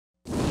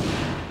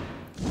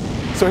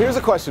So here's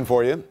a question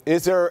for you.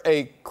 Is there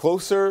a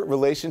closer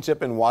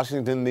relationship in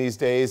Washington these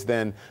days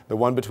than the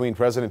one between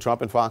President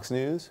Trump and Fox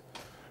News?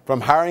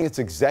 From hiring its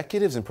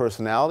executives and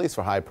personalities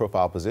for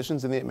high-profile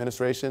positions in the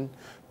administration,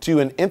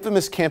 to an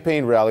infamous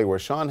campaign rally where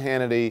Sean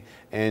Hannity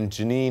and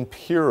Jeanine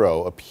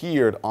Pirro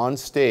appeared on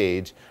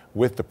stage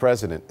with the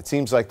president. It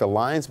seems like the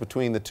lines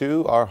between the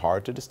two are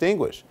hard to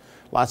distinguish.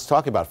 Lots to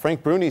talk about.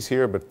 Frank Bruni's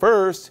here, but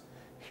first,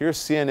 here's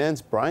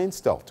CNN's Brian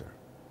Stelter.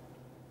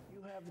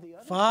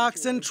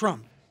 Fox and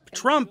Trump.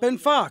 Trump and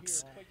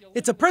Fox.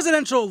 It's a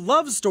presidential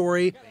love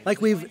story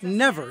like we've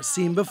never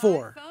seen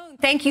before.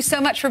 Thank you so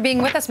much for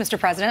being with us, Mr.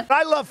 President.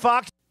 I love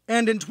Fox.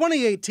 And in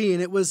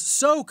 2018, it was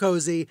so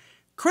cozy,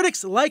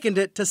 critics likened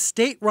it to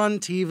state-run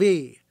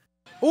TV,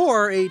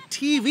 or a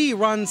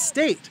TV-run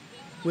state,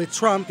 with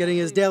Trump getting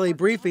his daily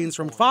briefings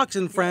from Fox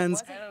and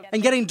Friends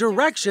and getting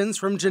directions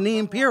from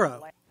Jeanine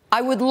Pirro.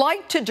 I would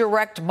like to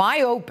direct my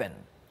open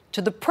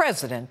to the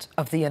President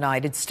of the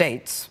United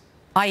States.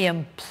 I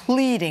am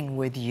pleading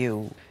with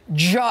you.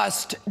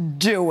 Just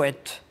do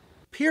it.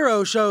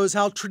 Pirro shows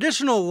how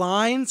traditional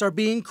lines are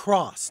being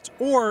crossed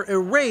or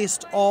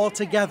erased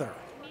altogether.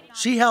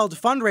 She held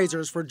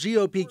fundraisers for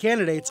GOP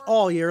candidates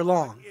all year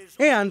long.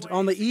 And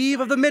on the eve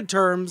of the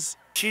midterms,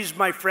 She's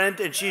my friend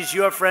and she's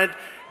your friend,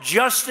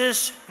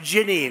 Justice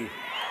Jeanine.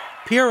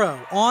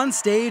 Pirro on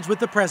stage with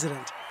the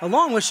president,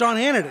 along with Sean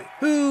Hannity,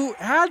 who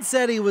had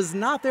said he was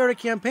not there to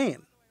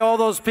campaign. All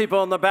those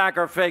people in the back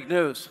are fake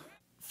news.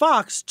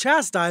 Fox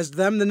chastised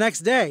them the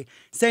next day,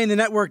 saying the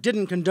network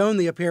didn't condone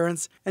the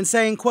appearance and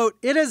saying, quote,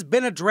 "It has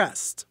been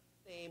addressed."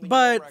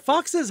 But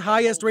Fox's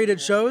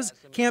highest-rated shows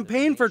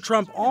campaign for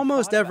Trump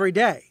almost every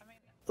day.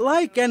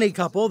 Like any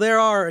couple, there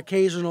are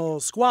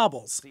occasional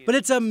squabbles, but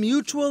it's a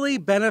mutually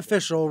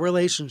beneficial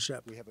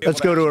relationship.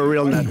 Let's go to a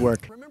real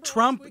network.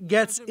 Trump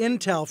gets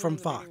intel from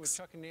Fox.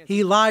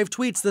 He live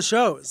tweets the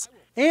shows,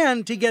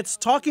 and he gets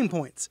talking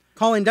points,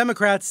 calling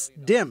Democrats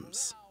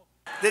dims.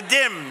 The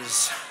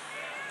Dims.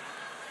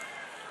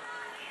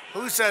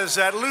 Who says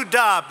that? Lou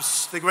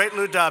Dobbs, the great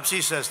Lou Dobbs, he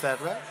says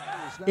that, right?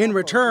 In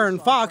return,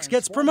 Fox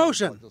gets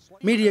promotion.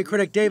 Media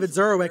critic David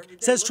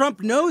Zurwick says Trump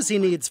knows he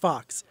needs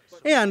Fox,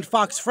 and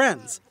Fox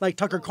friends like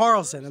Tucker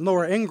Carlson and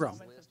Laura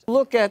Ingraham.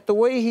 Look at the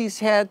way he's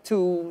had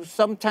to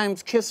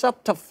sometimes kiss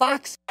up to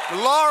Fox.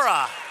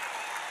 Laura,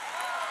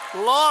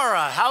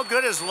 how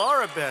good has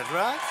Laura been,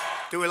 right?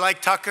 Do we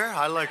like Tucker?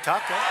 I like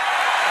Tucker.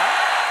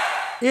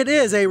 It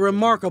is a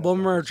remarkable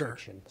merger.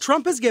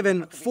 Trump has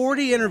given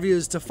 40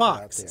 interviews to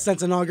Fox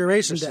since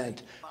Inauguration Day.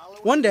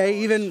 One day,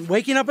 even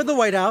waking up at the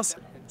White House,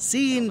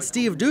 seeing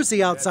Steve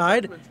Doocy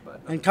outside,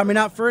 and coming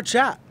out for a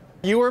chat.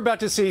 You were about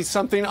to see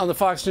something on the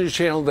Fox News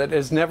channel that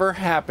has never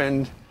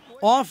happened.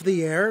 Off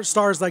the air,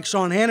 stars like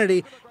Sean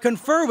Hannity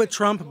confer with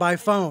Trump by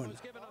phone.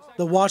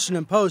 The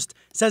Washington Post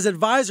says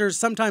advisors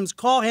sometimes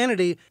call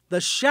Hannity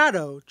the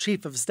shadow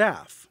chief of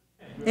staff.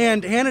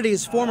 And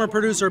Hannity's former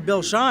producer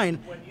Bill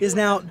Shine is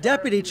now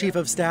deputy chief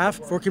of staff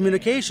for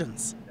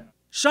communications.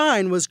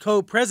 Shine was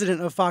co-president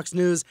of Fox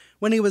News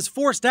when he was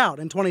forced out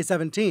in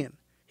 2017.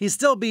 He's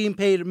still being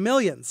paid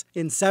millions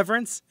in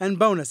severance and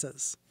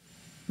bonuses.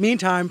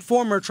 Meantime,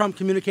 former Trump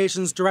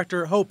communications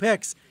director Hope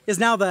Hicks is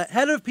now the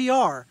head of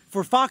PR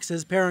for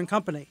Fox's parent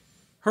company.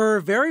 Her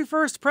very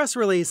first press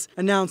release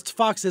announced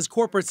Fox's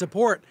corporate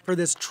support for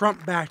this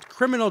Trump-backed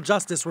criminal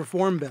justice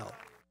reform bill.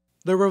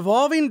 The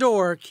revolving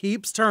door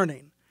keeps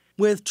turning,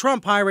 with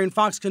Trump hiring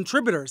Fox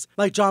contributors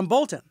like John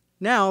Bolton,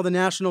 now the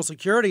national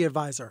security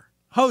advisor.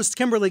 Host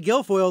Kimberly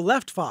Guilfoyle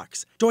left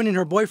Fox, joining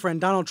her boyfriend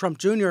Donald Trump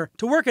Jr.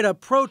 to work at a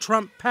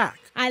pro-Trump PAC.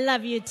 I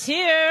love you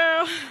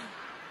too.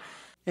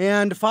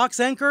 And Fox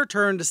anchor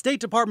turned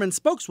State Department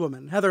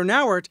spokeswoman Heather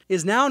Nauert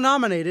is now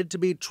nominated to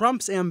be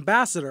Trump's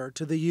ambassador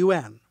to the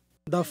UN.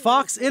 The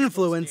Fox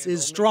influence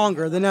is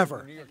stronger than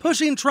ever,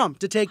 pushing Trump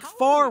to take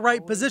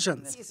far-right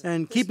positions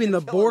and keeping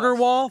the border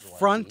wall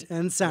front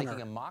and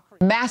center.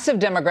 Massive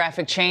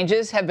demographic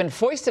changes have been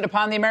foisted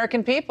upon the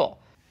American people.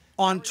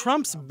 On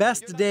Trump's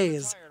best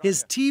days,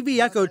 his TV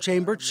echo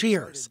chamber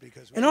cheers.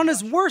 And on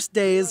his worst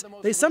days,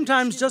 they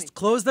sometimes just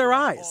close their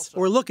eyes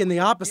or look in the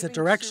opposite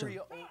direction.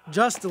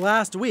 Just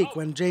last week,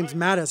 when James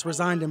Mattis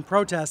resigned in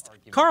protest,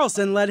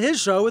 Carlson led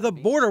his show with a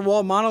border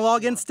wall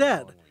monologue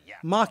instead,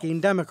 mocking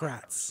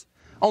Democrats.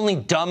 Only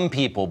dumb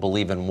people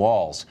believe in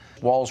walls.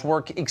 Walls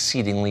work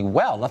exceedingly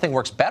well. Nothing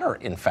works better,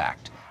 in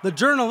fact. The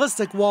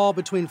journalistic wall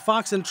between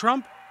Fox and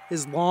Trump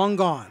is long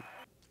gone.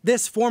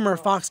 This former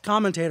Fox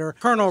commentator,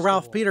 Colonel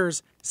Ralph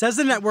Peters, says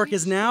the network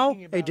is now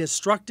a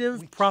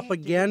destructive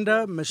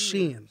propaganda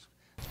machine.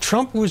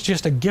 Trump was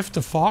just a gift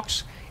to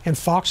Fox, and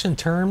Fox in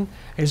turn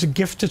is a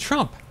gift to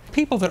Trump.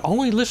 People that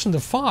only listen to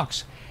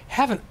Fox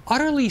have an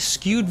utterly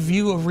skewed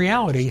view of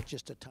reality.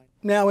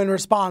 Now, in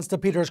response to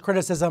Peters'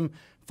 criticism,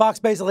 Fox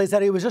basically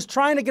said he was just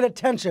trying to get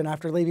attention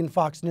after leaving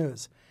Fox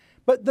News.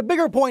 But the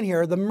bigger point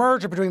here, the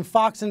merger between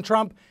Fox and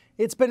Trump,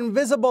 it's been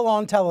visible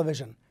on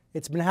television.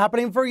 It's been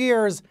happening for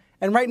years,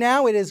 and right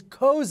now it is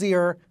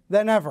cozier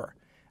than ever.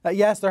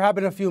 Yes, there have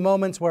been a few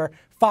moments where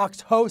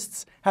Fox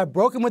hosts have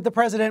broken with the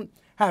president,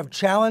 have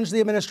challenged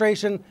the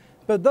administration,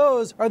 But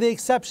those are the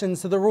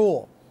exceptions to the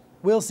rule.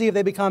 We'll see if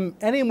they become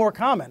any more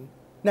common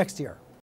next year.